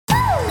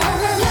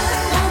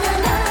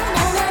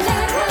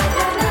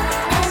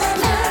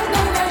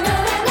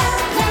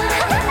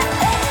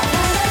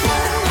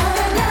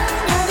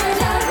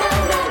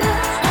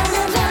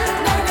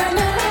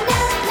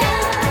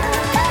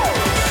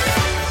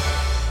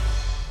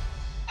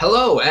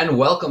Hello and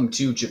welcome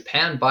to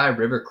Japan by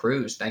River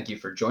Cruise. Thank you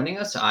for joining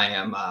us. I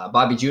am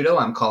Bobby Judo.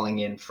 I'm calling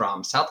in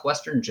from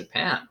southwestern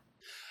Japan.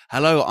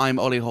 Hello, I'm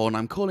Ollie Horn.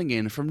 I'm calling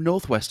in from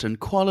northwestern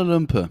Kuala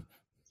Lumpur.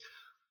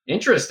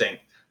 Interesting.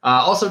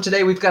 Also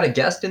today we've got a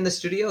guest in the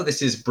studio.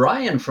 This is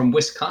Brian from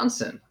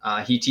Wisconsin.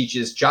 He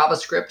teaches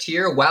JavaScript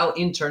here while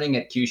interning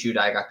at Kyushu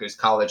Daigaku's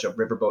College of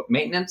Riverboat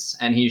Maintenance,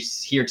 and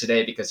he's here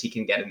today because he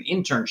can get an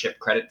internship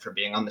credit for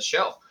being on the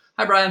show.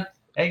 Hi, Brian.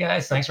 Hey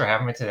guys, thanks for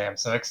having me today. I'm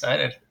so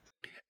excited.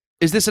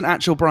 Is this an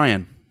actual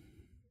Brian?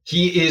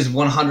 He is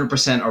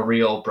 100% a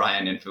real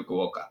Brian in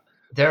Fukuoka.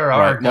 There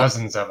are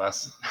dozens of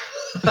us.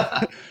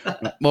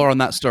 More on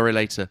that story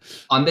later.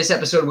 On this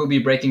episode, we'll be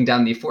breaking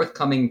down the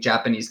forthcoming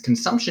Japanese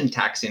consumption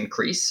tax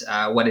increase,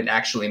 what it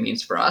actually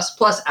means for us.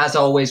 Plus, as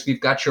always, we've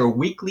got your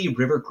weekly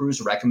river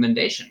cruise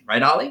recommendation.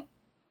 Right, Ollie?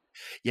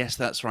 Yes,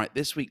 that's right.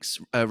 This week's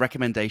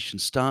recommendation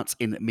starts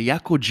in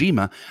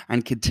Miyakojima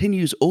and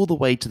continues all the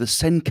way to the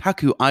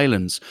Senkaku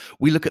Islands.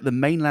 We look at the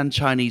mainland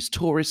Chinese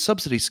tourist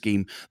subsidy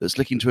scheme that's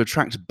looking to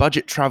attract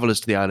budget travelers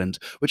to the island,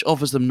 which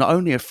offers them not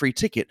only a free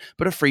ticket,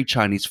 but a free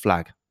Chinese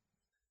flag.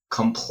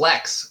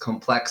 Complex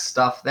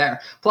stuff there.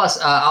 Plus,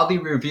 I'll be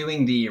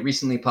reviewing the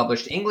recently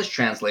published English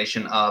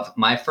translation of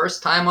My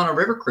First Time on a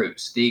River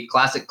Cruise, the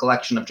classic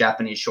collection of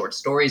Japanese short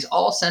stories,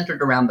 all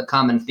centered around the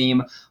common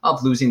theme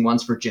of losing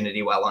one's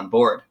virginity while on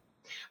board.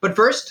 But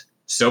first,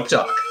 Soap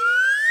Talk.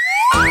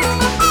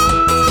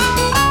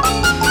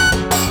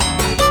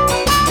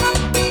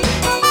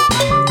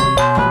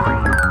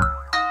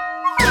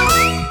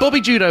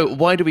 Bobby Judo,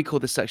 why do we call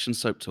this section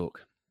Soap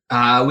Talk?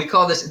 We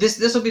call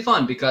this will be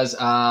fun because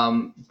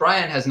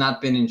Brian has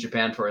not been in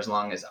Japan for as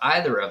long as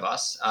either of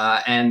us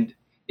and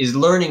is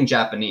learning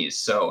Japanese.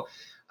 So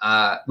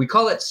we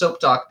call it soap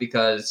talk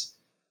because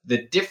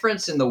the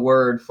difference in the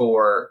word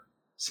for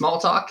small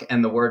talk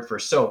and the word for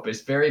soap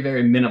is very,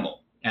 very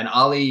minimal. And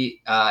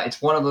Ollie,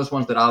 it's one of those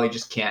ones that Ollie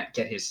just can't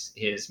get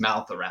his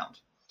mouth around.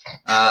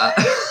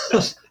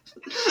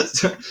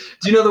 So,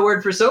 do you know the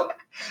word for soap?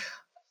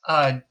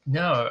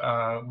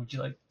 No. Would you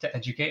like to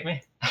educate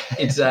me?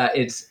 It's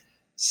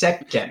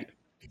sekken.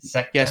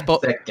 Yes,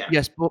 Sekken.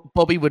 Yes,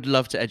 Bobby would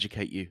love to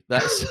educate you.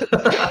 That's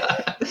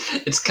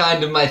it's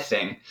kind of my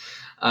thing.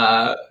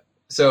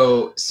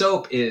 So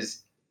soap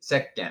is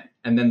sekken,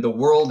 and then the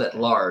world at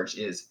large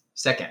is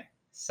sekken.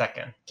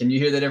 Second. Can you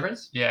hear the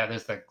difference? Yeah,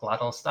 there's the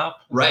glottal stop.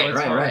 Right.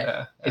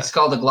 It's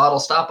called the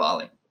glottal stop,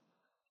 Ollie.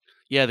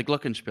 Yeah, the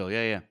Glockenspiel.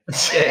 Yeah.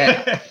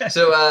 Yeah.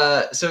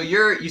 So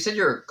you said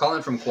you're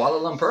calling from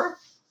Kuala Lumpur?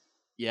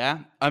 Yeah,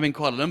 I'm in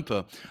Kuala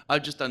Lumpur.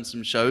 I've just done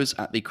some shows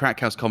at the Crack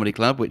House Comedy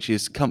Club, which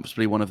is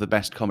comfortably one of the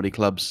best comedy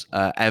clubs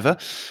ever.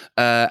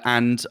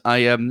 And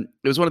it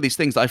was one of these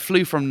things that I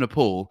flew from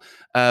Nepal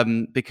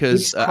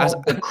because it's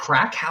called the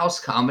Crack House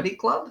Comedy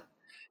Club.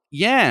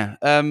 Yeah,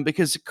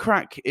 because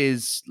crack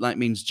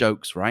means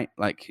jokes, right?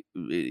 Like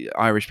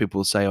Irish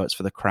people say, "Oh, it's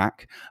for the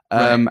crack."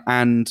 Right.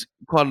 And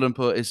Kuala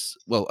Lumpur is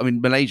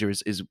Malaysia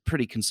is a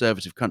pretty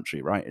conservative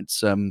country, right?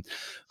 It's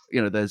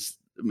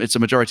it's a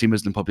majority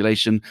Muslim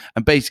population,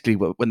 and basically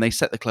when they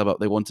set the club up,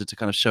 they wanted to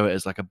kind of show it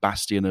as like a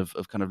bastion of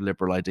kind of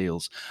liberal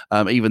ideals,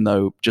 even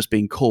though just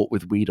being caught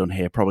with weed on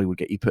here probably would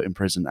get you put in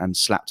prison and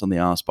slapped on the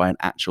arse by an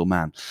actual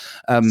man.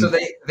 So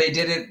they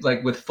did it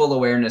like with full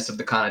awareness of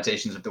the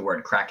connotations of the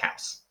word crack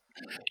house.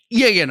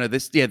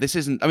 This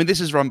isn't. I mean,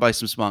 this is run by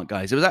some smart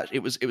guys.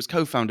 It was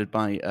co-founded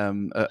by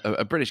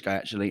a British guy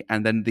actually,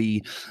 and then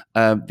the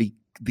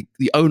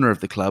owner of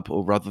the club,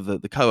 or rather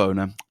the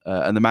co-owner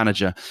and the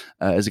manager,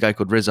 is a guy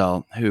called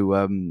Rizal,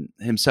 who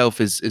himself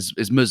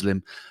is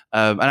Muslim.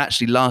 And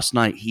actually, last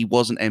night he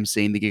wasn't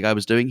emceeing the gig I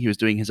was doing. He was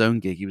doing his own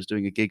gig. He was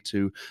doing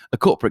a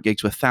corporate gig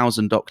to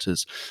 1,000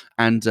 doctors.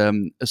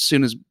 And as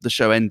soon as the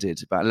show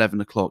ended, about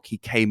 11 o'clock, he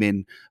came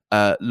in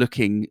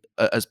looking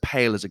as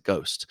pale as a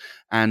ghost.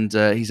 And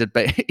he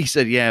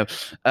said, yeah,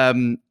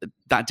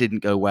 that didn't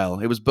go well.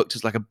 It was booked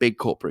as like a big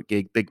corporate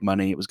gig, big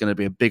money. It was going to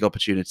be a big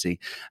opportunity.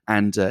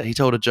 And he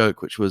told a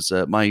joke, which was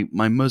my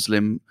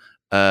Muslim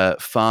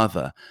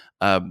father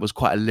was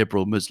quite a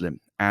liberal Muslim.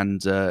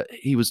 And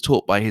he was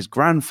taught by his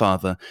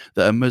grandfather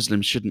that a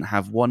Muslim shouldn't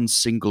have one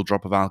single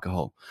drop of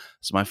alcohol.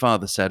 So my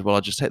father said, well,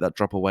 I'll just take that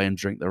drop away and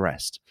drink the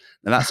rest.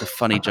 Now, that's a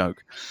funny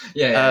joke.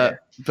 Yeah.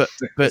 But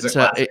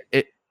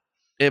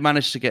it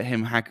managed to get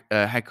him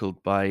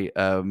heckled by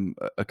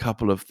a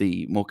couple of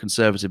the more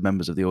conservative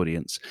members of the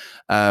audience.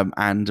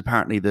 And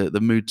apparently the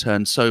mood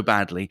turned so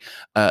badly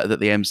that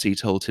the MC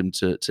told him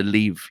to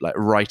leave like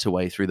right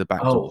away through the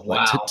back door,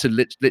 wow. to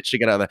literally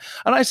get out of there.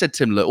 And I said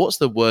to him, look, what's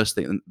the worst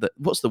thing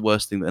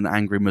that an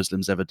angry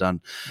Muslim's ever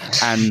done?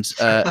 And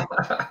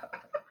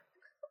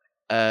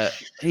to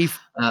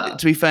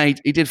be fair,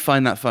 he did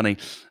find that funny.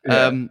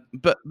 Yeah.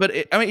 But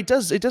it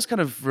does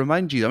kind of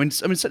remind you. I mean,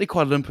 certainly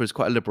Kuala Lumpur is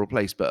quite a liberal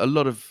place, but a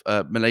lot of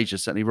Malaysia,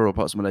 certainly rural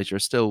parts of Malaysia,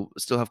 still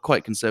have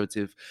quite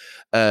conservative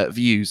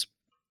views.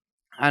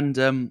 And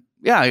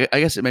I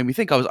guess it made me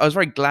think. I was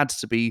very glad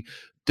to be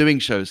doing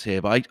shows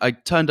here, but I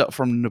turned up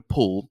from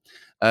Nepal.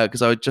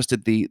 because I just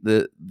did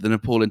the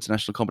Nepal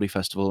International Comedy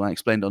Festival, and I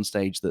explained on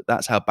stage that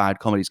that's how bad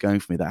comedy's going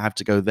for me. That I have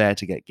to go there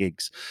to get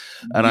gigs,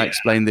 and I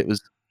explained that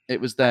it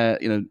was there.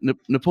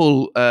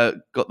 Nepal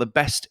got the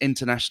best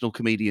international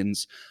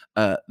comedians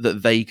that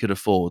they could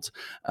afford,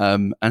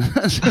 and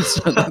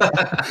so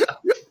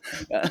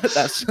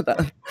that's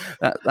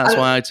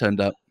why I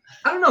turned up.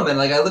 I don't know, man.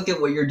 Like, I look at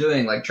what you're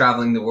doing, like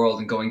traveling the world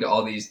and going to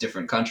all these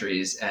different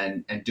countries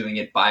and doing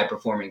it by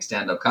performing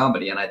stand-up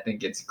comedy, and I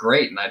think it's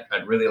great, and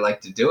I'd really like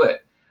to do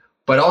it.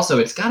 But also,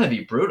 it's got to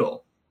be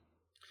brutal.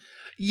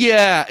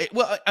 Yeah,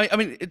 I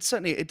mean, it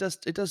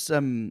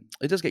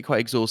does get quite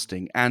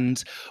exhausting,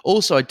 and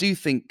also I do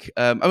think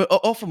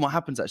often what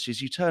happens actually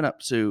is you turn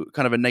up to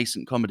kind of a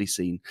nascent comedy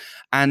scene,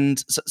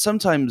 and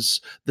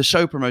sometimes the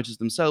show promoters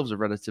themselves are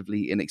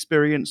relatively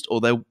inexperienced,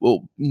 or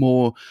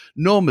more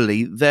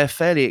normally they're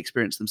fairly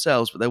experienced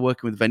themselves, but they're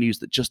working with venues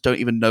that just don't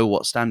even know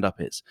what stand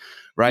up is,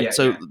 right?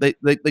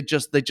 They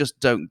just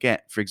don't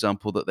get, for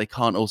example, that they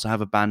can't also have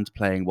a band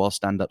playing while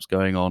stand up's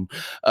going on,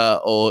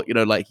 or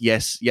like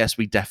yes,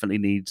 we definitely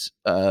need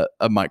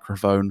a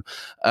microphone,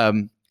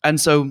 and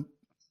so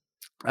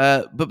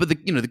but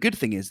the good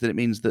thing is that it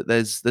means that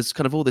there's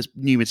kind of all this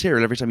new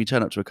material every time you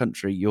turn up to a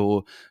country.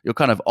 You're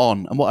kind of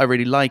on, and what I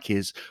really like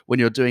is when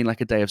you're doing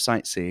like a day of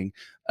sightseeing,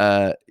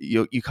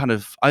 you kind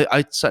of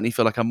I certainly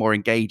feel like I'm more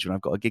engaged when I've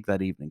got a gig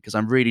that evening, because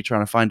I'm really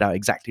trying to find out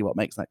exactly what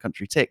makes that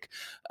country tick.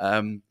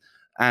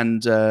 But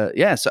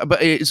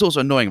it's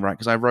also annoying, right?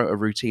 Because I wrote a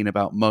routine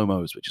about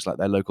momos, which is like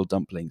their local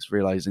dumplings,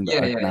 realizing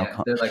that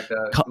can't. They're like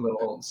the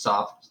little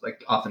soft,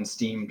 like often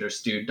steamed or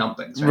stewed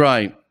dumplings,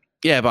 right?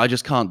 Yeah, but I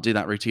just can't do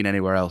that routine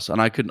anywhere else,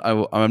 and I'm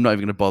not even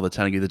going to bother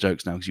telling you the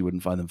jokes now because you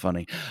wouldn't find them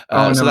funny. No.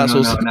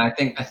 I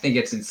think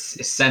it's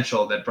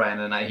essential that Brian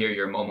and I hear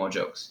your Momo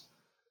jokes.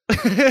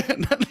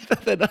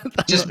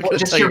 just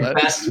your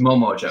best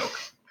Momo joke.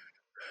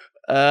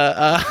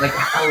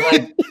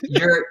 Like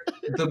you're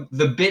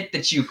the bit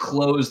that you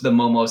close the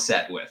Momo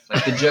set with,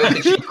 like the joke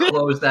that you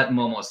close that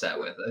Momo set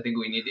with. I think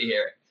we need to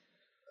hear it.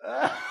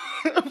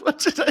 What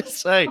did I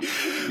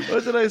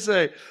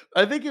say?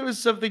 I think it was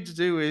something to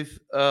do with,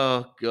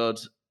 oh god,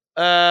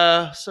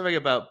 something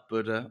about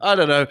Buddha. I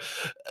don't know.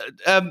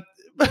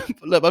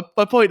 Look,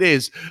 my point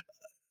is,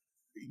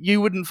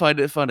 you wouldn't find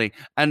it funny,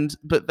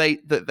 but they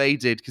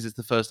did, because it's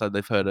the first time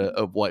they've heard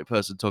a white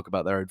person talk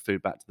about their own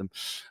food back to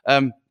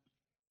them.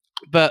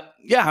 But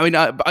yeah, I mean,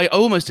 I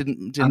almost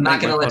didn't. I'm not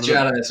going to let you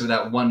out of this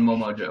without one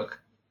Momo joke.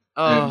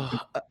 Oh,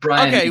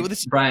 Brian. Okay,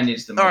 Brian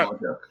needs the Momo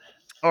joke.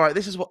 All right,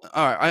 this is what.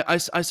 All right,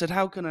 I said,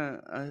 how can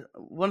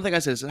one thing I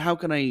said is, how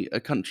can a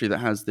country that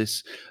has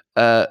this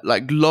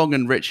like long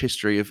and rich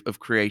history of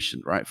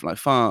creation, right, for like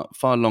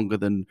far longer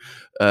than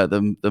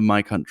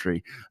my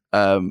country,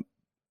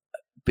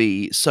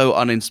 be so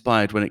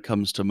uninspired when it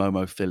comes to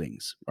Momo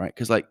fillings, right?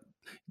 Because like,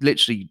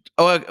 literally,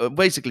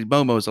 basically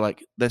momos are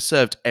like, they're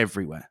served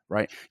everywhere,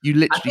 right? You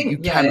literally,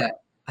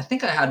 I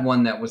think I had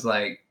one that was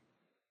like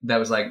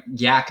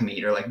yak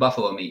meat or like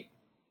buffalo meat.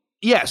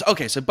 Yes.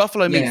 Okay. So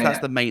buffalo meat. That's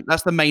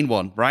the main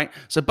one, right?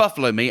 So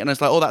buffalo meat, and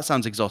it's like, oh, that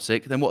sounds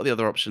exotic. Then what are the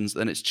other options?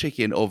 Then it's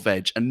chicken or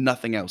veg and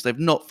nothing else. They've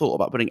not thought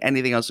about putting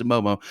anything else in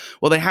Momo.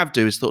 What they have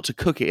do is thought to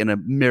cook it in a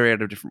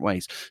myriad of different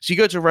ways. So you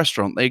go to a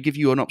restaurant, they give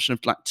you an option of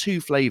like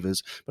 2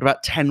 flavors, but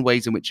about 10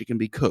 ways in which it can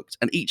be cooked,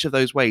 and each of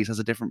those ways has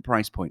a different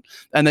price point.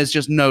 And there's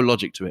just no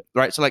logic to it,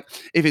 right? So like,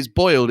 if it's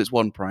boiled, it's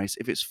one price.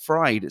 If it's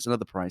fried, it's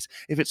another price.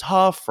 If it's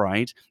half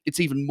fried, it's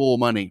even more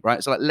money,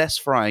 right? So like, less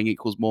frying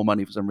equals more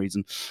money for some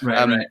reason.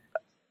 Right.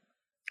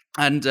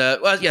 And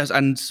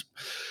and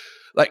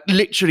like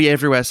literally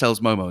everywhere sells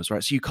momos,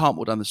 right? So you can't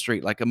walk down the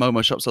street. Like, a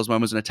Momo shop sells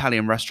momos. An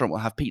Italian restaurant will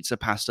have pizza,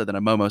 pasta, then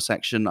a Momo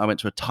section. I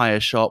went to a tire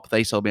shop;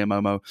 they sold me a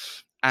Momo.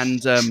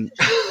 And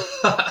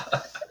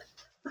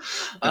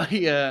all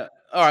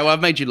right, well,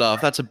 I've made you laugh.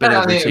 That's a bit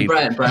of routine.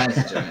 Brian's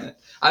enjoying it.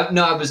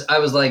 I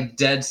was like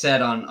dead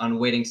set on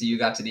waiting till you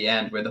got to the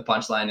end, where the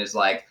punchline is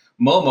like,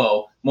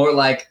 Momo, more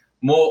like,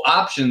 more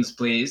options,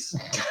 please.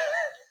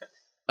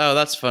 Oh,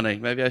 that's funny.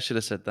 Maybe I should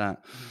have said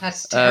that.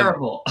 That's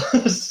terrible.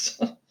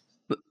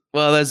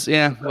 Well,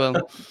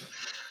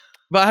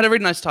 but I had a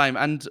really nice time,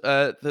 and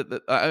I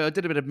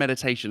did a bit of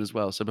meditation as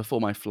well. So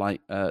before my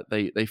flight,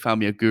 they found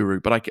me a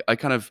guru, but I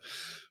kind of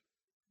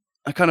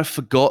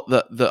forgot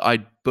that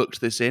I'd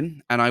booked this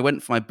in, and I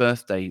went for my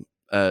birthday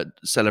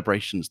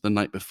celebrations the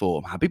night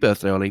before. Happy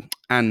birthday, Ollie!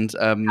 And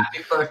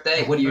happy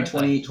birthday! What are you,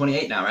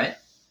 28 now, right?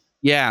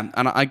 Yeah,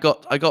 and I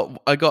got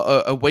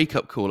a wake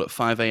up call at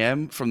 5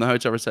 a.m. from the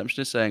hotel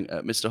receptionist saying,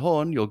 "Mr.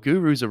 Horn, your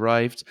guru's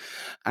arrived,"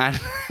 and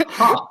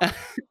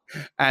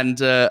and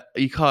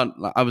you can't.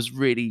 Like, I was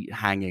really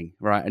hanging,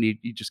 right, and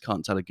you just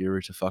can't tell a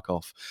guru to fuck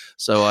off.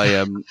 So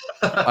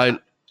I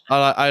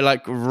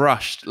like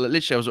rushed.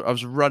 Literally, I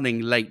was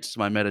running late to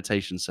my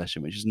meditation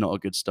session, which is not a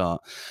good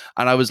start,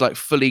 and I was like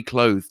fully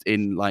clothed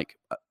in like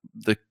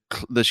the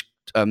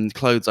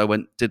clothes I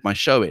did my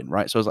show in,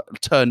 right? So I was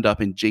like turned up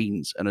in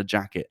jeans and a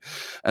jacket,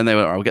 and they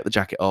went, "I'll get the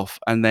jacket off."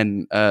 And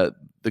then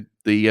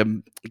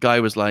the guy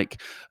was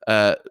like,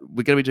 "We're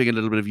going to be doing a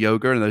little bit of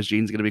yoga, and those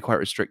jeans are going to be quite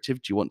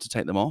restrictive. Do you want to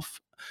take them off?"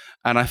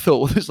 And I thought,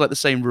 well, it's like the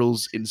same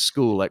rules in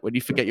school. Like when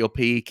you forget your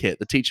PE kit,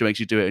 the teacher makes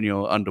you do it in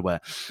your underwear.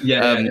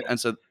 Yeah. And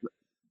so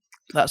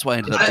that's what I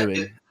ended up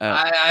doing.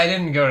 I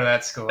didn't go to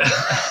that school.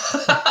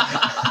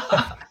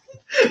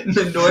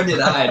 Nor did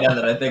I. Now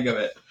that I think of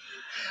it.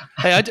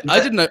 Hey, I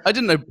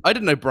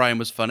didn't know Brian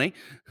was funny.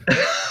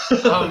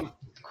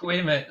 Wait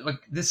a minute.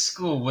 Look,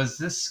 was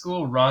this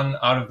school run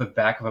out of the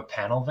back of a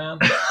panel van?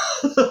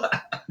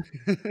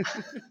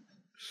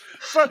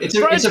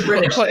 It's a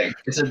British thing.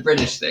 It's a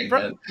British thing.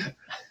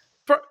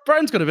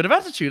 Brian's got a bit of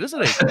attitude,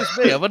 hasn't he?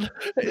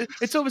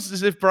 It's almost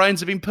as if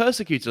Brian's been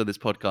persecuted on this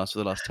podcast for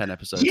the last 10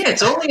 episodes. Yeah,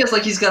 it's only as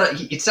like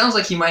it sounds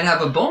like he might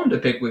have a bone to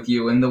pick with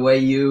you in the way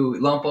you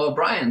lump all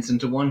Brian's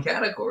into one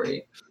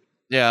category.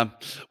 Yeah.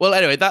 Well,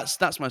 anyway,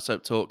 that's my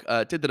soap talk.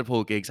 Did the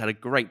Nepal gigs, had a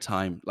great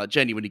time, like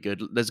genuinely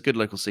good. There's a good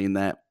local scene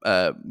there.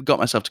 Got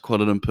myself to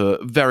Kuala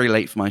Lumpur very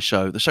late for my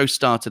show. The show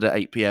started at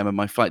 8 p.m. and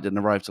my flight didn't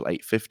arrive till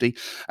 8:50.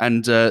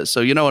 And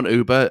so on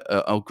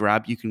Uber or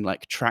Grab, you can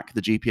like track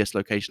the GPS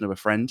location of a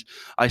friend.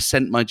 I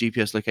sent my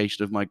GPS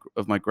location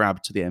of my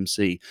Grab to the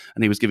MC,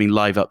 and he was giving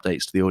live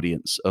updates to the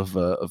audience of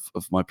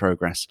my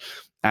progress.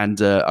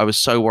 And I was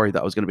so worried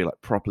that I was going to be like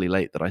properly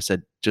late that I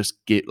said, just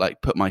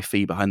put my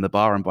fee behind the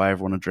bar and buy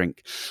everyone a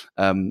drink.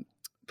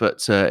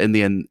 But in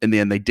the end,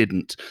 they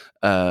didn't.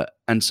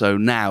 And so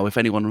now, if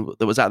anyone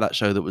that was at that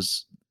show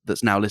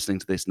that's now listening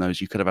to this knows,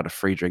 you could have had a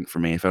free drink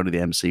from me if only the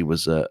MC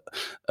was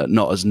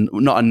not as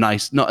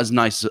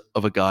nice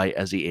of a guy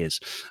as he is.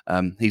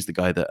 He's the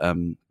guy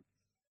that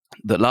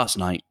last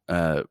night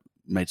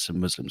made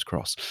some Muslims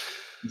cross.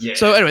 Yeah.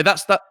 So anyway,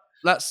 that's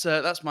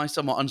my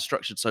somewhat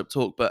unstructured soap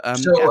talk. But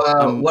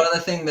one of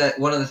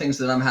the things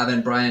that I'm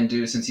having Brian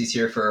do since he's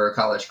here for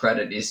college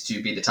credit is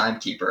to be the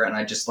timekeeper, and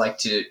I'd just like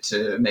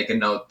to make a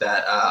note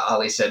that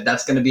Ollie said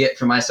that's going to be it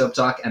for my soap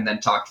talk, and then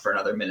talked for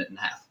another minute and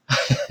a half.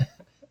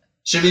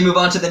 Should we move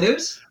on to the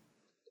news?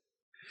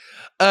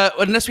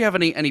 Unless we have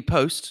any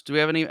post, do we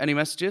have any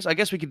messages? I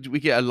guess we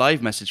get a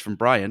live message from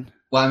Brian.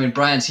 Well, I mean,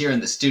 Brian's here in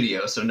the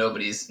studio, so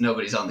nobody's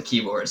on the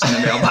keyboards in the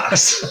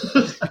mailbox.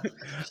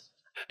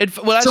 I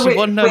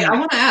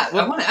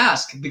want to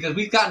ask because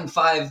we've gotten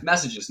 5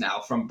 messages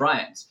now from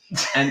Brian's.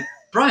 And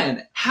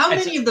Brian, how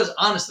many of those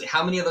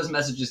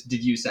messages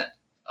did you send?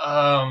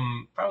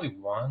 Probably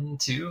 1,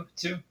 2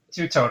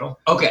 total.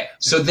 Okay,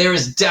 so there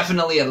is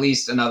definitely at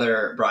least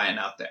another Brian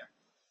out there.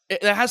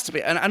 There has to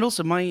be. And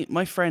also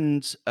my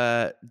friend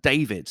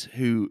David,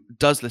 who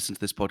does listen to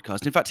this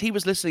podcast. In fact, he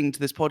was listening to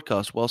this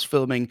podcast whilst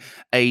filming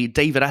a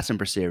David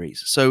Attenborough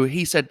series. So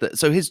he said that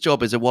his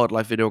job is a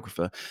wildlife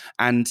videographer,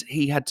 and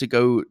he had to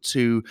go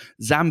to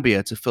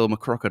Zambia to film a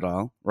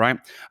crocodile, right?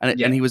 And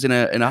he was in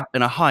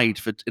a hide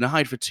for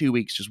 2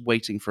 weeks, just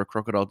waiting for a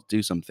crocodile to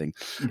do something.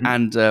 Mm-hmm.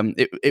 And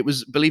it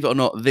was, believe it or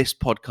not, this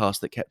podcast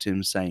that kept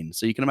him sane.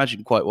 So you can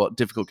imagine quite what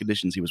difficult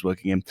conditions he was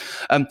working in.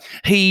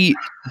 He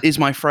is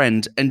my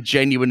friend, and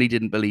genuinely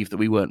didn't believe that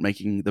we weren't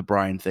making the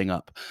Brian thing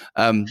up,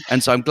 and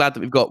so I'm glad that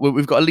we've got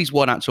at least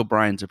one actual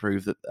Brian to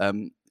prove that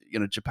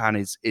Japan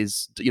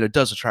is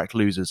does attract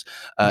losers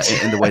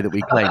in the way that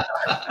we claim.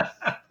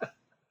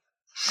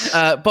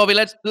 Bobby,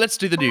 let's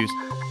do the news.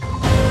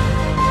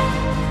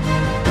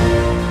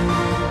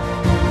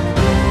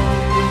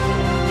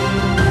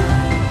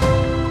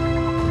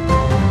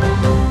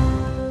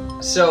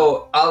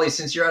 So, Ollie,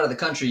 since you're out of the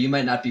country, you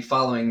might not be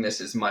following this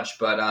as much,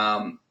 but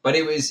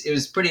it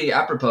was pretty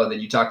apropos that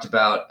you talked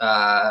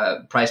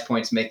about price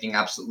points making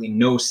absolutely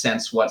no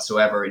sense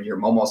whatsoever in your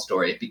Momo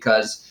story,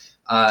 because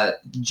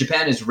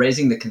Japan is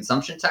raising the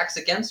consumption tax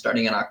again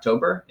starting in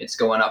October. It's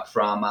going up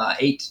from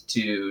 8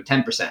 to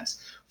 10%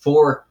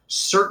 for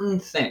certain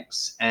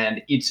things,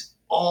 and it's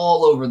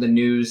all over the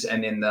news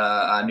and in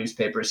the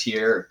newspapers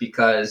here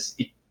because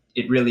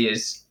it really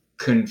is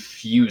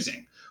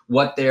confusing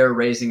what they're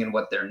raising and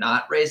what they're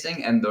not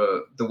raising, and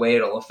the way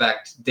it'll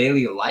affect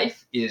daily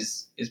life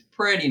is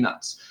pretty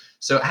nuts.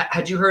 So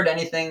had you heard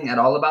anything at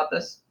all about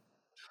this?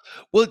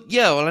 Well,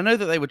 yeah. Well, I know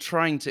that they were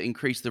trying to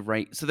increase the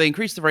rate. So they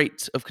increased the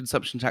rate of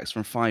consumption tax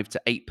from 5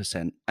 to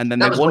 8%, and then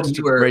they wanted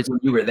to raise. When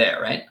you were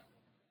there, right?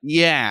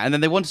 Yeah, and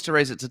then they wanted to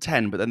raise it to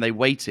 10, but then they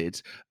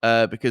waited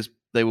because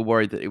they were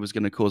worried that it was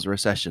going to cause a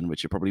recession,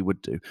 which it probably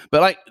would do.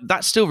 But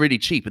that's still really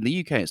cheap. In the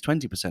UK, it's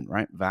 20%,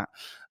 right? VAT.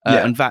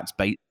 And VAT's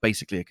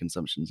basically a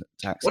consumption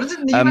tax. What is it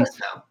in the US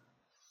now?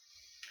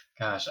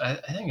 Gosh, I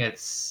think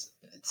it's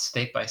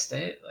state by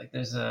state. I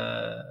think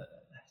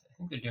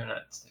they're doing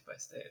it state by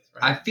state.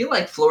 Right? I feel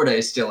like Florida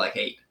is still like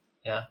 8.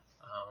 Yeah.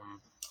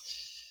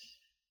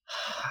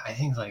 I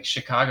think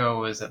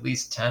Chicago was at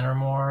least 10 or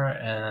more,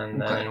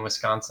 and then in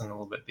Wisconsin a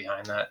little bit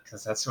behind that,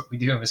 because that's what we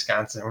do in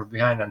Wisconsin. We're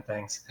behind on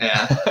things.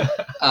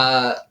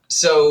 Yeah.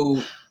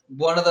 So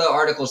one of the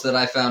articles that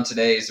I found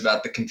today is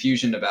about the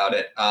confusion about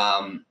it.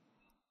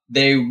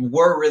 They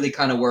were really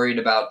kind of worried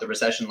about the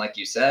recession, like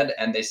you said,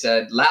 and they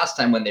said last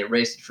time when they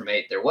raised it from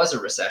 8, there was a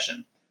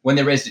recession. When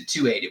they raised it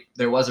to 8,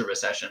 there was a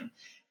recession.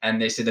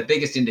 And they said the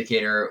biggest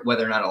indicator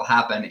whether or not it'll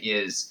happen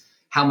is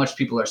how much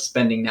people are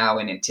spending now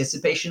in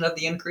anticipation of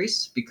the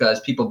increase, because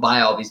people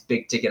buy all these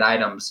big ticket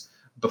items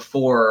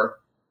before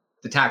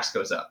the tax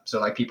goes up. So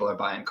like people are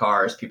buying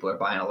cars, people are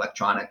buying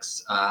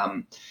electronics.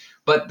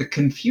 But the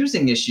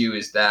confusing issue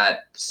is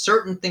that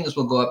certain things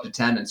will go up to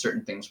 10 and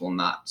certain things will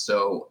not.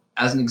 So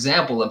as an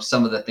example of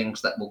some of the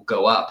things that will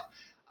go up,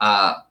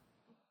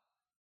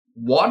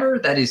 water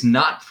that is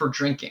not for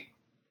drinking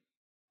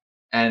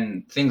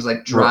and things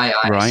like dry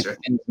ice or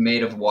things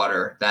made of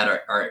water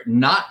that are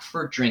not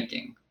for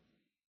drinking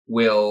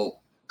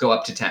will go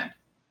up to 10.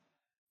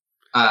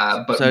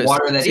 But so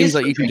water that seems is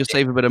like for you can just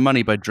drinking- save a bit of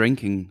money by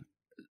drinking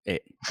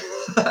it.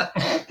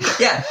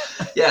 Yeah,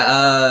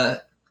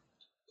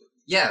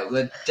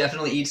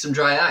 definitely eat some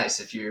dry ice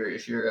if you're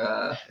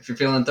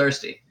feeling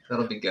thirsty.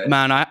 That'll be good.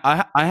 Man,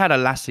 I had a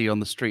lassie on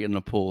the street in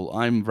Nepal.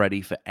 I'm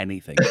ready for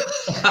anything.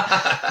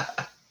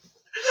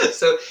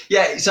 So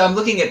I'm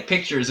looking at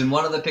pictures, and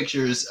one of the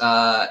pictures,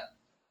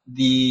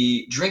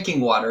 the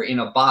drinking water in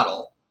a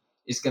bottle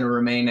is going to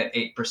remain at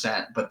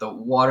 8%, but the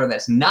water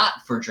that's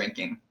not for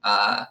drinking,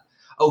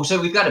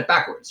 so we've got it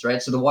backwards,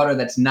 right? So the water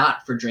that's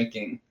not for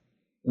drinking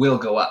will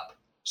go up.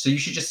 So you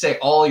should just say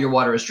all your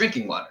water is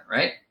drinking water,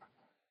 right?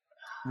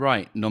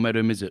 Right, no matter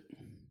is it.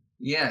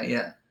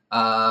 Yeah.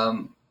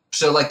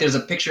 So like there's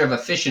a picture of a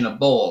fish in a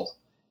bowl,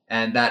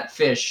 and that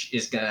fish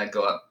is gonna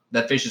go up.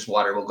 That fish's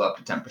water will go up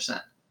to 10%.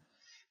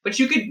 But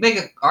you could make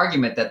an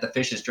argument that the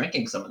fish is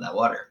drinking some of that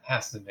water.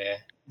 Has to be.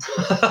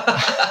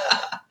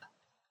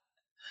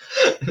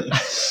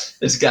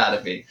 It's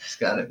gotta be.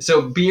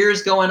 So beer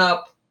is going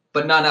up,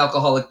 but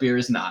non-alcoholic beer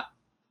is not.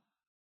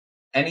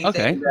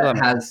 Anything that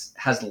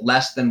has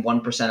less than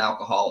 1%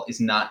 alcohol is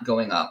not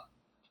going up.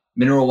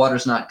 Mineral water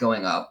is not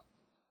going up,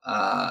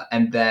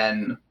 and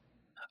then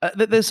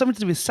there's something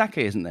to do with sake,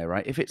 isn't there?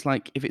 Right? If it's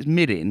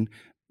mirin,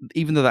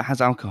 even though that has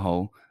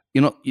alcohol,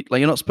 you're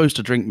not supposed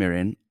to drink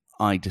mirin.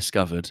 I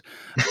discovered,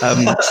 but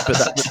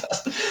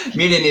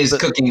mirin is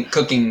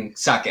cooking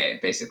sake.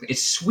 Basically,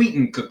 it's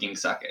sweetened cooking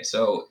sake.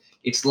 So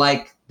it's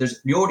like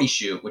there's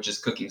yorishu, which is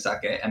cooking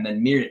sake, and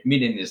then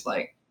mirin is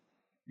like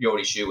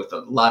yorishu with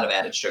a lot of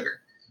added sugar.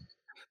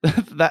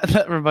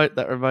 That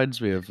reminds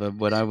me of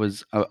when I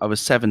was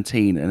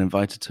 17 and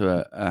invited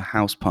to a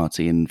house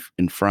party in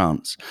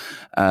France.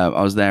 I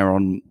was there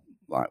on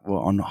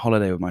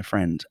holiday with my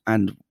friend,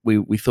 and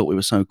we thought we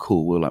were so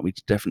cool. We were like, we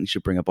definitely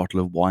should bring a bottle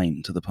of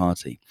wine to the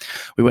party.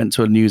 We went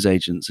to a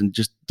newsagent's and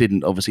just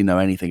didn't obviously know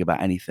anything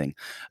about anything,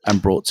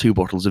 and brought 2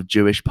 bottles of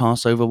Jewish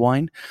Passover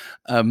wine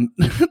to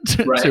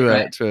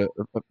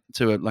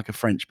a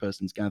French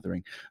person's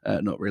gathering,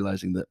 not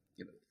realizing that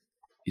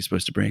you're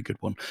supposed to bring a good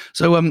one.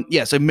 So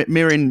so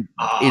mirin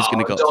is going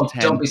to go up to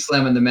 10. Don't be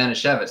slamming the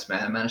Manischewitz,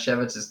 man.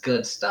 Manischewitz is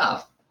good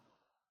stuff.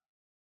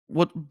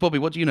 Bobby,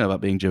 what do you know about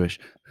being Jewish?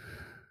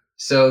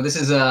 So this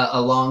is a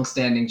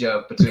long-standing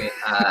joke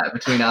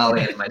between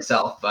Ali and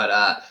myself, but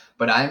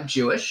I'm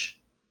Jewish.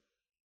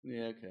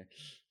 Yeah, okay.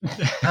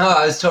 Oh,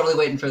 I was totally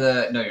waiting for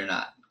the. No, you're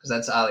not, because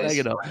that's Ali's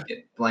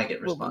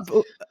blanket response.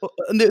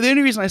 The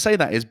only reason I say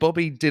that is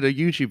Bobby did a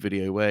YouTube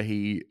video where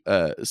he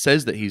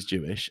says that he's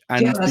Jewish,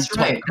 and that's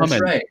right.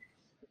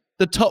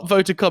 The top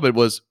voted comment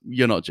was,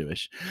 "You're not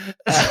Jewish."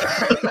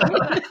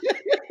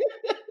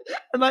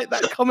 And like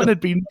that comment had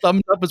been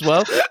thumbed up as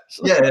well.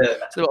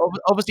 So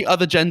obviously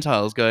other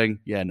Gentiles going,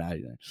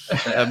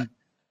 no.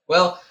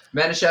 Well,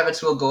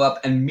 Manischewitz will go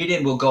up and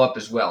mirin will go up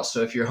as well.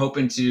 So if you're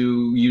hoping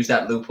to use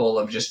that loophole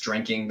of just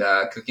drinking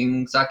the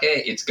cooking sake,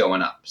 it's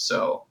going up.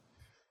 So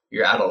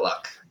you're out of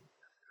luck.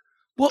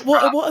 What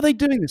are they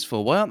doing this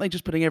for? Why aren't they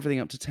just putting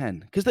everything up to 10?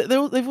 Because they've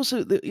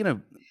also,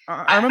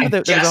 I remember there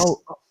was a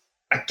whole...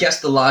 I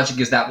guess the logic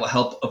is that will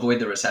help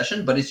avoid the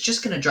recession, but it's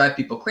just going to drive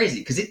people crazy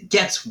because it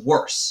gets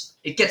worse.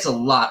 It gets a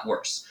lot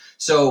worse.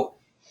 So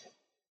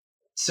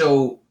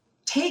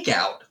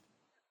takeout,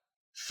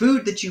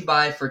 food that you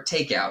buy for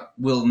takeout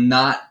will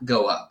not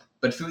go up,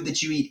 but food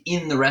that you eat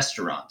in the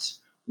restaurant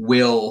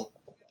will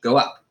go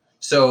up.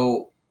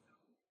 So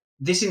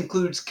this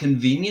includes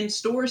convenience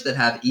stores that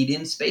have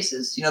eat-in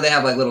spaces. They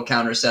have like little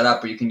counters set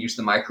up where you can use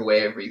the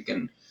microwave, or you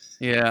can.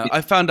 Yeah, I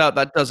found out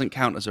that doesn't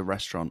count as a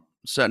restaurant.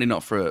 Certainly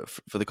not for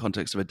the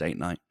context of a date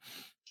night.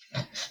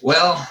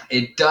 Well,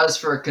 it does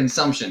for a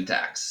consumption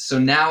tax. So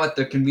now at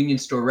the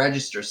convenience store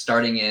register,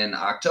 starting in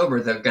October,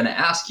 they're going to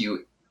ask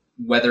you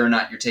whether or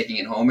not you're taking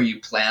it home or you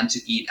plan to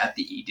eat at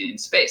the eat-in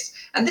space.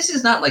 And this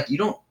is not like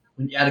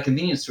when you're at a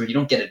convenience store, you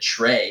don't get a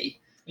tray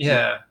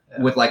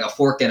with like a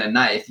fork and a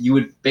knife. You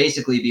would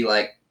basically be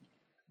like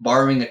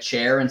borrowing a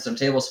chair and some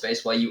table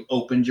space while you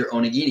opened your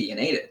onigiri and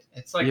ate it.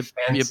 It's like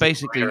you're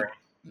basically...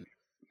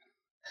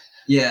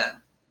 Yeah.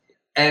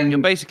 And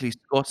you're basically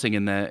squatting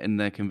in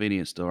their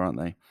convenience store, aren't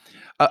they?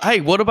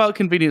 Hey, what about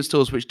convenience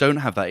stores which don't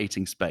have that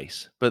eating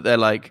space, but they're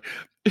like,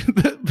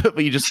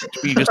 but you just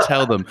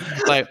tell them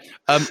like,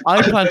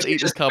 I plan to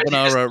eat this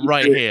carbonara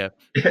right here.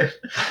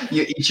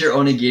 You eat your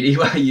onigiri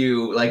while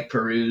you like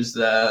peruse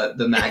the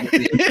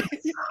magazine. Oh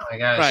my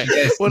gosh! Right.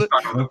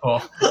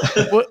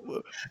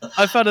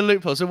 I found a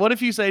loophole. So what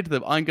if you say to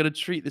them, "I'm going to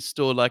treat this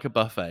store like a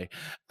buffet,"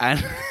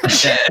 and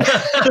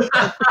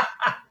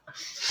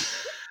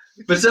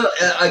But so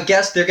I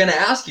guess they're going to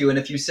ask you, and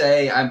if you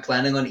say I'm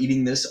planning on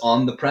eating this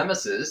on the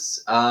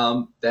premises,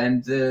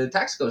 then the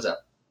tax goes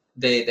up.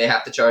 They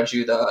have to charge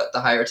you the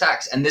higher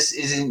tax, and this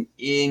isn't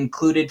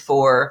included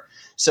for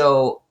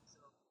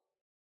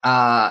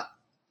uh,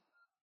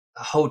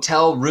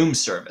 hotel room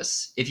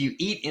service. If you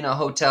eat in a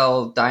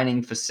hotel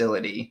dining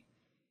facility,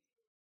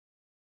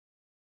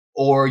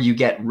 or you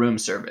get room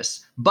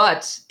service,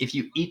 but if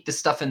you eat the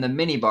stuff in the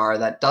minibar,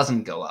 that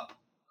doesn't go up.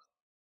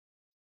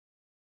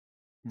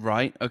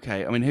 Right.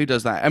 Okay. I mean, who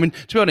does that? I mean,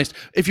 to be honest,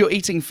 if you're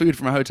eating food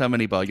from a hotel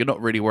minibar, you're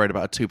not really worried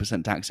about a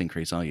 2% tax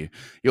increase, are you?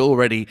 You're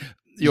already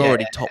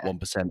top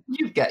 1%.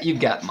 You've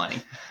got money.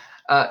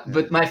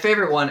 But my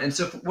favorite one, and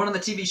so one of the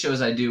TV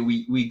shows I do,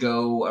 we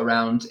go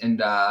around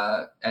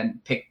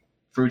and pick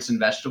fruits and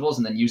vegetables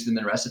and then use them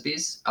in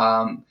recipes.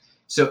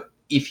 So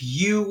if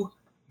you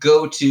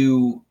go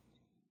to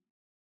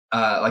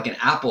like an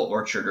apple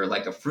orchard or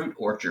like a fruit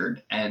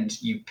orchard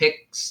and you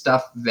pick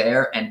stuff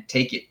there and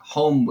take it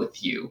home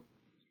with you,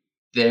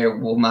 there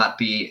will not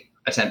be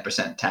a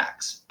 10%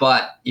 tax.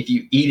 But if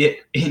you eat it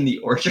in the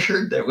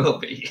orchard, there will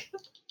be.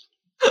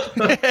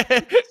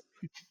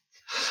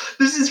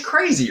 This is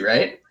crazy,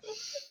 right?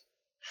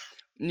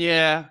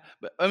 Yeah,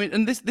 but I mean,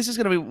 and this is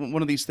going to be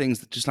one of these things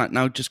that just like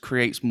now just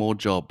creates more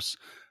jobs,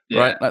 Yeah.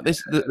 right? Like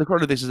this, the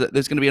quality of this is that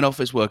there's going to be an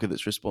office worker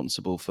that's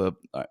responsible for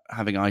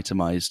having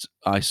itemized.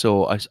 I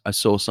saw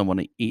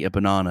someone eat a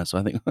banana, so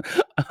I think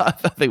I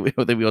think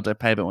we ought to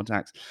pay a bit more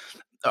tax.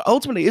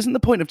 Ultimately, isn't the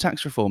point of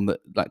tax reform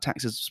that like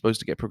taxes are supposed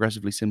to get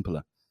progressively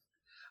simpler?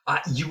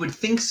 You would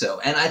think so,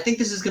 and I think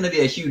this is going to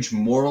be a huge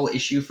moral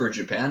issue for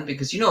Japan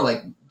because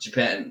like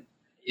Japan,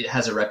 it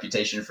has a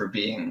reputation for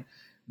being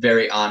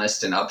very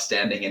honest and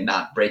upstanding and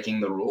not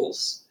breaking the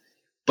rules.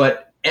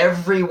 But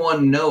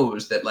everyone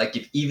knows that,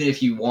 like, even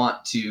if you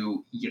want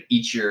to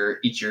eat your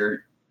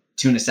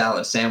tuna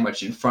salad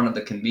sandwich in front of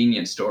the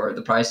convenience store,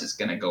 the price is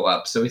going to go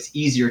up. So it's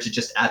easier to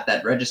just at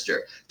that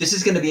register. This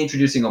is going to be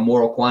introducing a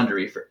moral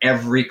quandary for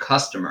every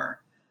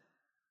customer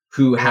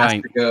who has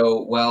to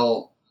go,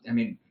 well, I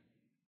mean,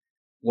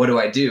 what do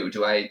I do?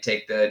 Do I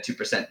take the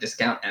 2%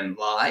 discount and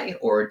lie,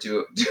 or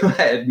do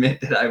I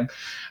admit that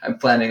I'm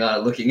planning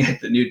on looking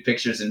at the nude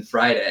pictures in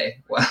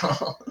Friday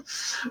while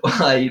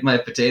I eat my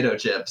potato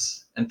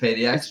chips and pay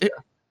the extra?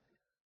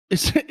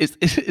 Is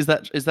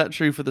that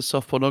true for the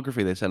soft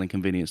pornography they sell in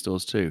convenience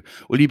stores too?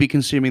 Will you be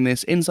consuming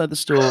this inside the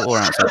store or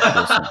outside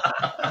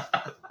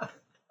the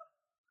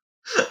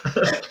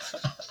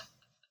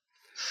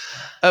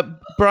store?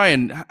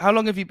 Brian, how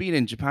long have you been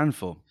in Japan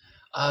for?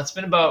 It's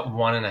been about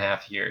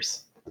 1.5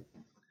 years.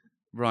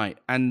 Right,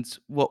 and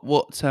what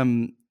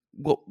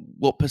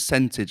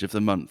percentage of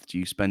the month do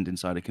you spend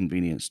inside a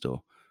convenience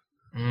store?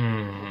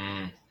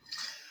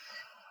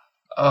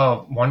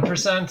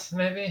 1%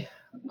 maybe.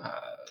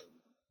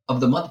 Of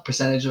the month,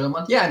 percentage of a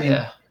month? Yeah, I mean,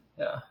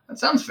 yeah, that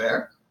sounds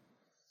fair.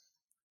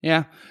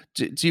 Yeah.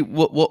 Do you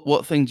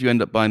what thing do you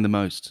end up buying the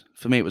most?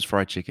 For me, it was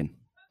fried chicken.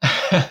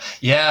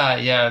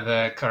 yeah,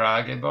 the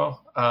karagebo.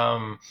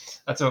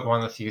 That's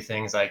one of the few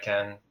things I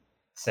can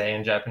say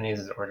in Japanese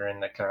is ordering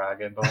the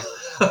karagebo.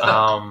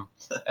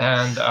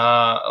 And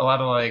a lot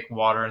of like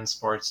water and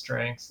sports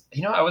drinks.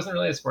 I wasn't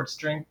really a sports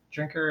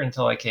drinker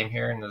until I came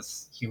here in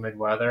this humid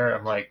weather.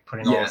 I'm like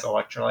putting all those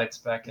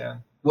electrolytes back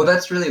in. Well,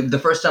 that's really the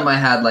first time I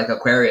had like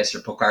Aquarius or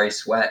Pocari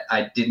Sweat.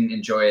 I didn't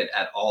enjoy it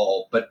at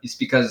all, but it's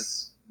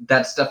because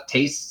that stuff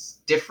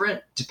tastes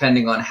different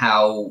depending on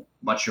how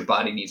much your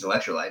body needs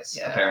electrolytes,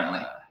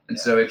 apparently. And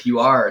so if you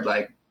are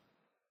like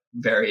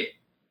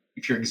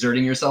if you're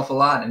exerting yourself a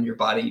lot and your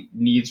body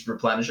needs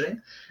replenishing,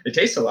 it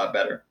tastes a lot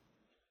better.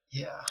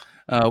 Yeah.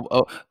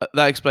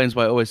 That explains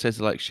why it always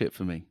tastes like shit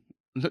for me.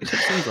 It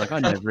seems like I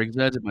never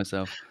exerted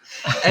myself.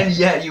 And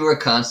yet you were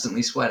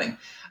constantly sweating.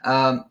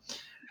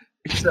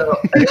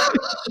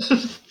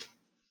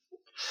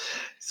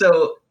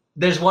 So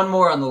there's one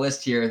more on the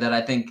list here that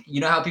I think,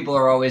 how people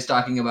are always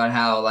talking about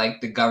how like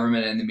the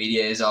government and the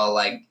media is all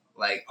like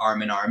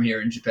arm in arm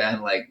here in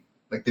Japan, like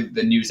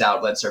the news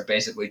outlets are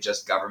basically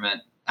just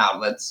government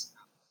outlets.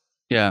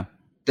 Yeah.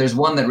 There's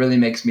one that really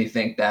makes me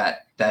think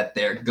that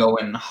they're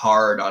going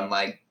hard on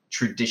like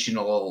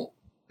traditional,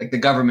 like the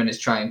government is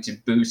trying to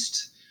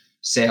boost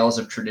sales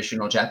of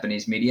traditional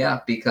Japanese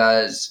media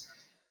because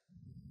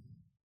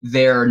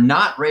they're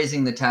not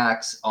raising the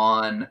tax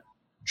on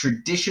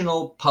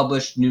traditional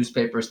published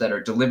newspapers that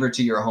are delivered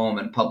to your home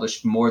and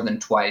published more than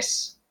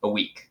twice a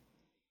week.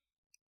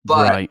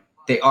 But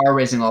they are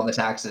raising all the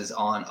taxes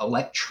on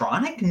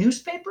electronic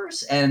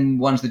newspapers and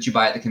ones that you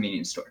buy at the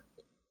convenience store.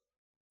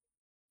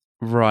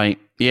 Right.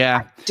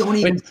 Yeah. I don't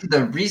even see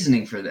the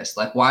reasoning for this.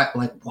 Like why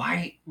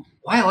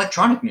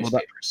electronic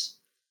newspapers?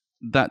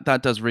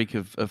 That does reek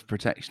of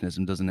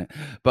protectionism, doesn't it?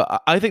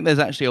 But I think there's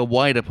actually a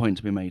wider point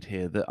to be made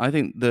here that I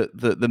think that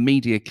the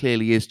media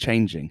clearly is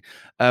changing,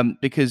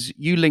 because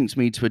you linked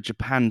me to a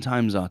Japan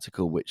Times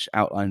article which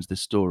outlines this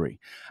story,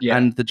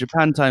 and the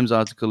Japan Times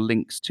article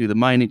links to the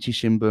Mainichi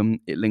Shimbun,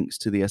 it links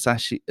to the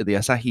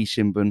Asahi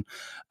Shimbun,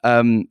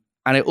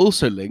 And it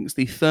also links,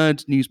 the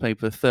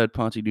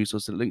third-party news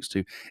source that it links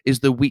to is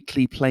the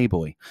Weekly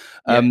Playboy.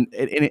 In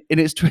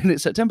its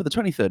September the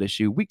 23rd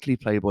issue, Weekly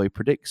Playboy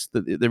predicts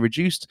that the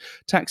reduced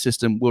tax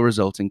system will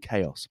result in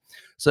chaos.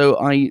 So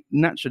I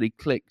naturally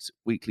clicked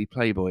Weekly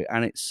Playboy,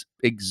 and it's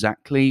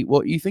exactly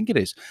what you think it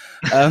is.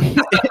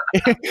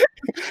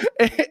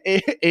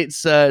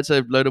 It's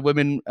a load of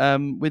women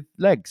with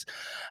legs.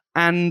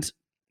 And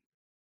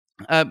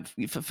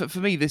for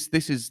me, this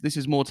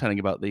is more telling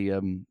about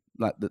the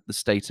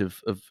state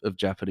of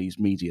Japanese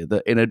media,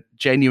 that in a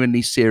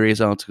genuinely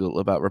serious article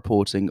about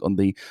reporting on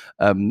the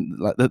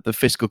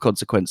fiscal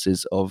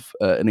consequences of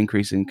an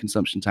increase in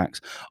consumption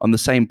tax, on the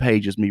same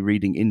page as me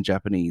reading in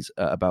Japanese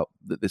about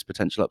this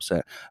potential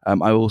upset,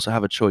 I also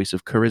have a choice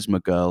of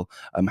Charisma Girl,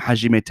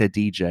 Hajimete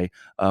DJ,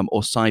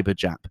 or Cyber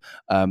Jap,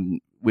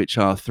 which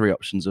are three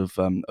options of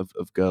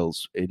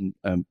girls in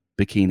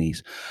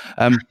bikinis.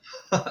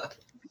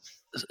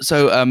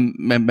 So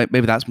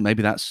maybe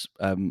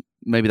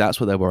that's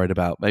what they're worried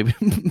about.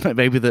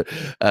 Maybe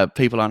that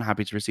people aren't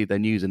happy to receive their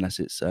news unless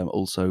it's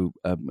also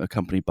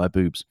accompanied by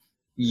boobs.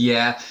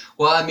 Yeah,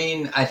 well, I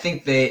mean, I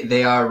think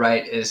they are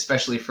right,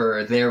 especially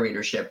for their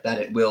readership, that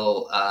it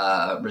will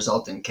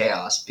result in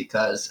chaos,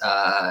 because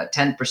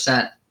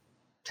 10%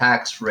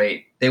 tax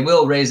rate, they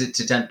will raise it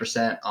to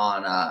 10%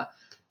 on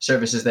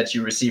services that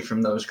you receive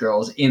from those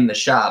girls in the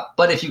shop.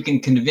 But if you can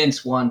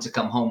convince one to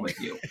come home with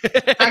you,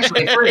 it's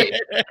actually free.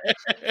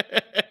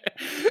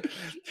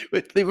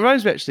 It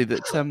reminds me actually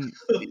that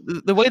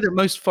the way that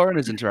most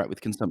foreigners interact with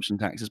consumption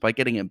tax is by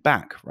getting it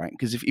back, right?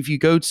 Because if you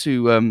go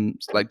to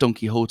like Don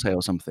Quixote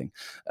or something,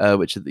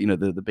 which is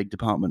the big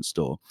department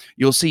store,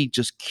 you'll see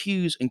just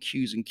queues and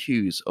queues and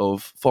queues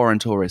of foreign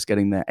tourists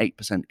getting their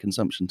 8%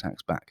 consumption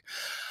tax back.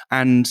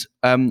 And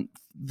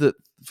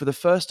for the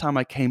first time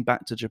I came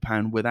back to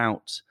Japan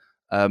without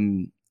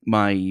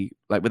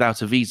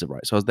without a visa,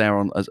 right? So I was there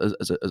on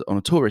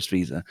a tourist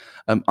visa.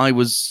 I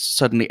was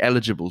suddenly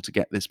eligible to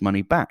get this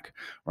money back,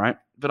 right?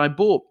 But I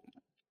bought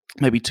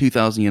maybe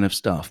 2,000 yen of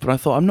stuff, but I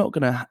thought I'm not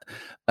going to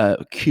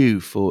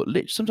queue for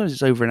sometimes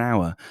it's over an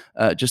hour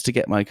just to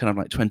get my kind of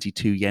like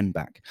 22 yen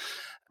back.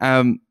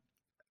 And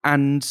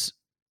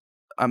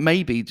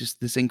maybe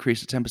just this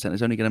increase of 10%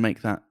 is only going to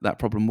make that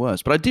problem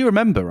worse. But I do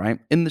remember, right,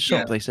 in the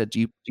shop, They said,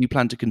 do you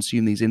plan to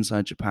consume these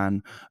inside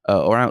Japan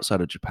or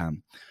outside of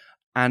Japan?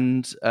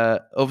 And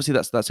obviously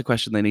that's a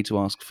question they need to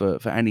ask for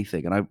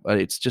anything. And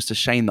it's just a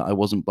shame that I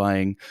wasn't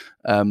buying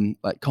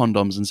like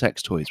condoms and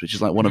sex toys, which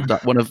is like one of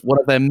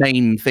their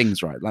main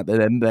things, right? Like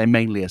they're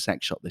mainly a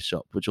sex shop, this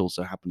shop, which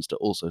also happens to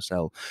also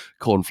sell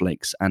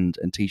cornflakes and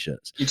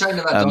t-shirts. You're talking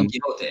about Don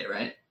Quixote,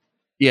 right?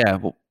 Yeah.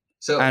 Well,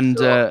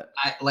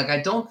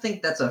 I don't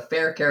think that's a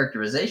fair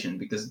characterization,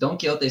 because Don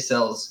Quixote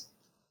sells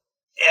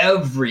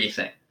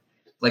everything.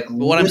 Like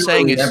what I'm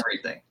saying is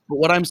everything. But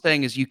what I'm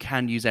saying is you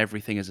can use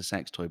everything as a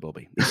sex toy,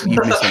 Bobby. You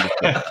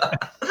misunderstood.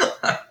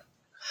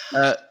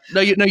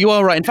 No, you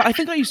are right. In fact, I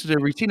think I used to do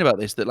a routine about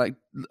this. That like,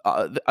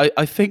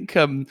 I think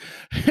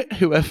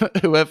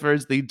whoever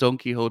is the Don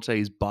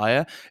Quixote's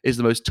buyer is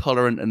the most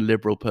tolerant and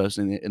liberal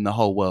person in the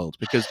whole world,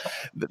 because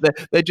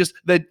they're just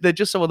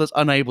someone that's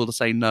unable to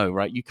say no.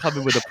 Right? You come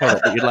in with a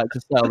product that you'd like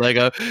to sell, they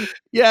go,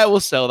 "Yeah,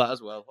 we'll sell that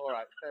as well." All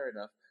right, fair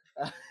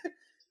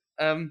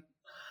enough.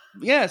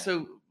 Yeah,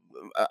 so.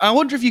 I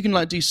wonder if you can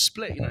like do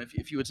split.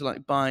 If you were to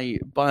like buy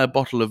a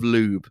bottle of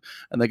lube,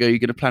 and they go,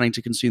 "You're planning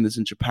to consume this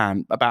in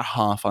Japan?" About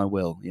half, I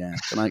will. Yeah.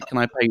 Can I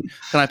pay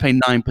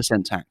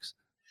 9% tax?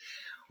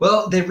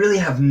 Well, they really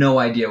have no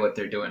idea what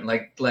they're doing.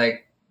 Like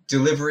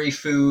delivery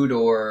food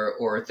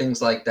or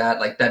things like that.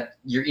 Like that,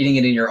 you're eating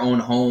it in your own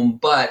home,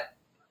 but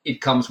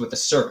it comes with a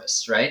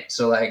service, right?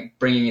 So like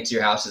bringing it to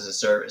your house is a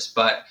service,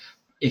 but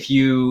if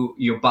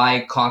you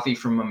buy coffee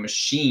from a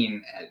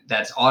machine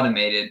that's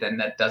automated, then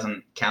that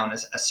doesn't count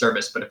as a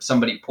service. But if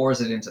somebody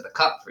pours it into the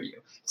cup for you,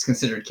 it's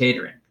considered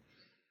catering.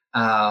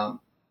 So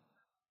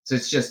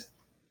it's just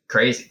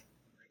crazy.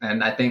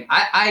 And I think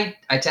I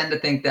tend to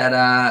think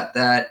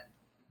that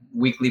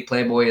Weekly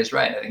Playboy is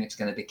right. I think it's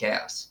going to be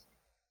chaos.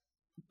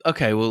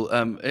 Okay, well,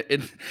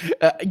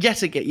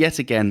 yet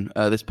again,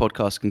 this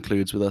podcast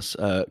concludes with us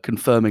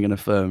confirming and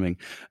affirming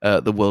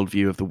the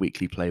worldview of the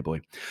Weekly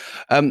Playboy.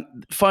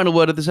 Final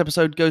word of this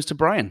episode goes to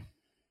Brian.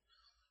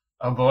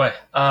 Oh boy.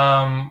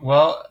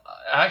 Well,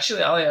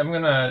 actually, Ali, I'm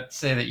gonna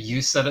say that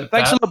you said it.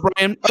 Thanks a lot,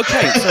 Brian.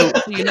 Okay, so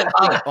see you next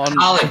week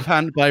on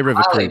Japan by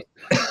River Cruise.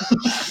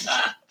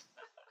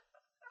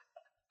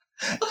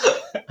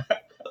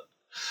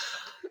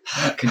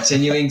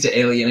 Continuing to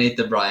alienate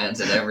the Bryans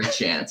at every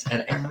chance,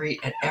 at every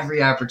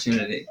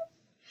opportunity.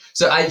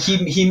 So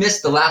he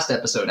missed the last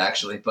episode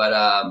actually, but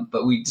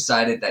we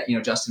decided that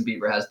Justin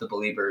Bieber has the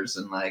Believers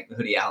and like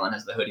Hoodie Allen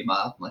has the Hoodie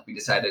Mob. Like we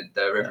decided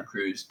the River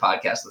Cruise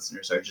podcast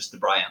listeners are just the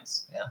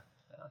Bryans. Yeah,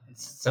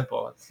 it's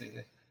simple. It's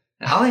easy.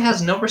 Ali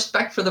has no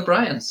respect for the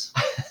Bryans.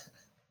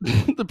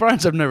 The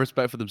Bryans have no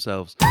respect for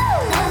themselves.